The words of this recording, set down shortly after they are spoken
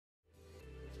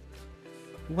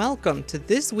Welcome to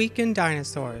This Week in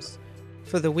Dinosaurs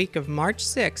for the week of March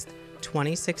 6th,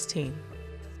 2016.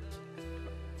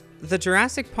 The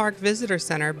Jurassic Park Visitor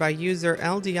Center by user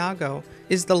El Diago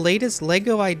is the latest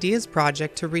LEGO Ideas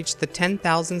project to reach the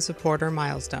 10,000 supporter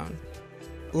milestone.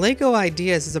 LEGO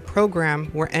Ideas is a program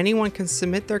where anyone can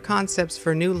submit their concepts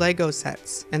for new LEGO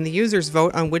sets, and the users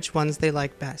vote on which ones they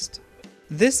like best.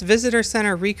 This visitor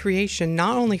center recreation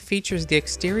not only features the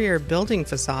exterior building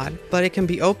facade, but it can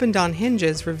be opened on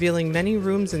hinges, revealing many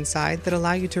rooms inside that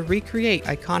allow you to recreate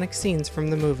iconic scenes from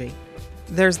the movie.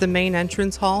 There's the main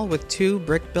entrance hall with two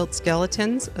brick-built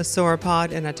skeletons, a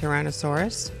sauropod and a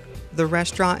tyrannosaurus, the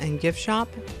restaurant and gift shop,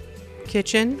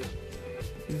 kitchen,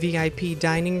 VIP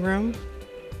dining room,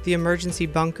 the emergency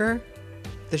bunker,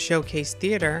 the showcase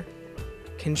theater,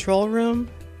 control room,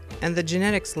 and the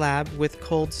genetics lab with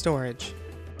cold storage.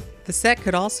 The set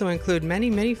could also include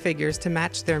many minifigures to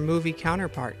match their movie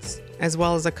counterparts, as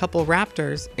well as a couple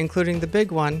raptors, including the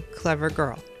big one, Clever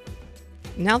Girl.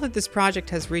 Now that this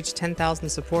project has reached 10,000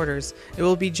 supporters, it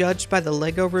will be judged by the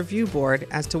LEGO Review Board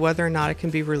as to whether or not it can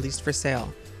be released for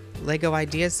sale. LEGO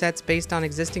Ideas sets based on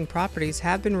existing properties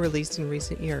have been released in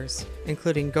recent years,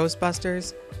 including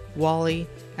Ghostbusters, WALL-E,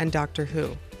 and Doctor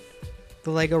Who.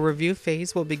 The LEGO review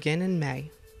phase will begin in May.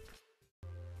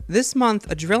 This month,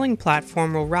 a drilling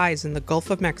platform will rise in the Gulf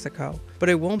of Mexico, but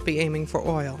it won't be aiming for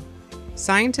oil.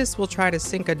 Scientists will try to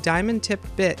sink a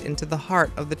diamond-tipped bit into the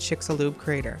heart of the Chicxulub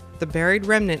crater, the buried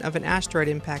remnant of an asteroid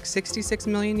impact 66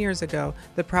 million years ago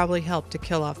that probably helped to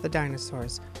kill off the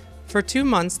dinosaurs. For 2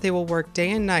 months, they will work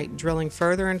day and night, drilling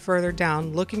further and further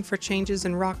down, looking for changes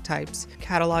in rock types,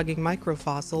 cataloging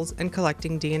microfossils, and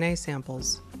collecting DNA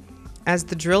samples. As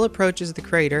the drill approaches the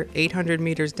crater, 800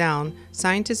 meters down,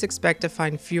 scientists expect to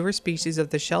find fewer species of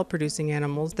the shell-producing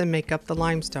animals that make up the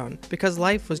limestone, because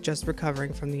life was just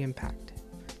recovering from the impact.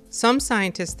 Some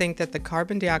scientists think that the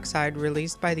carbon dioxide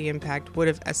released by the impact would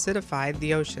have acidified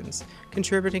the oceans,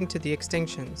 contributing to the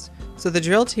extinctions. So the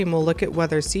drill team will look at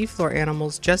whether seafloor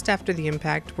animals just after the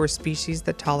impact were species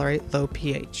that tolerate low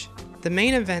pH. The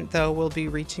main event, though, will be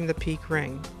reaching the peak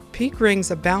ring. Peak rings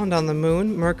abound on the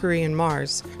Moon, Mercury, and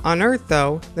Mars. On Earth,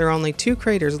 though, there are only 2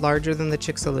 craters larger than the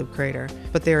Chicxulub crater,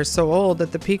 but they are so old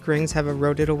that the peak rings have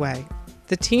eroded away.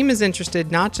 The team is interested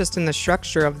not just in the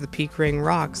structure of the peak ring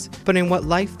rocks, but in what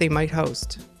life they might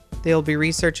host. They will be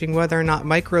researching whether or not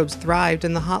microbes thrived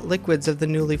in the hot liquids of the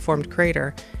newly formed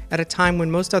crater, at a time when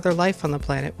most other life on the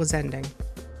planet was ending.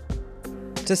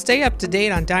 To stay up to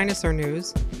date on dinosaur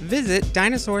news, visit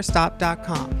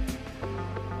dinosaurstop.com.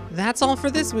 That's all for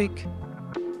this week.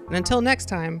 And until next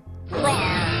time, Roar!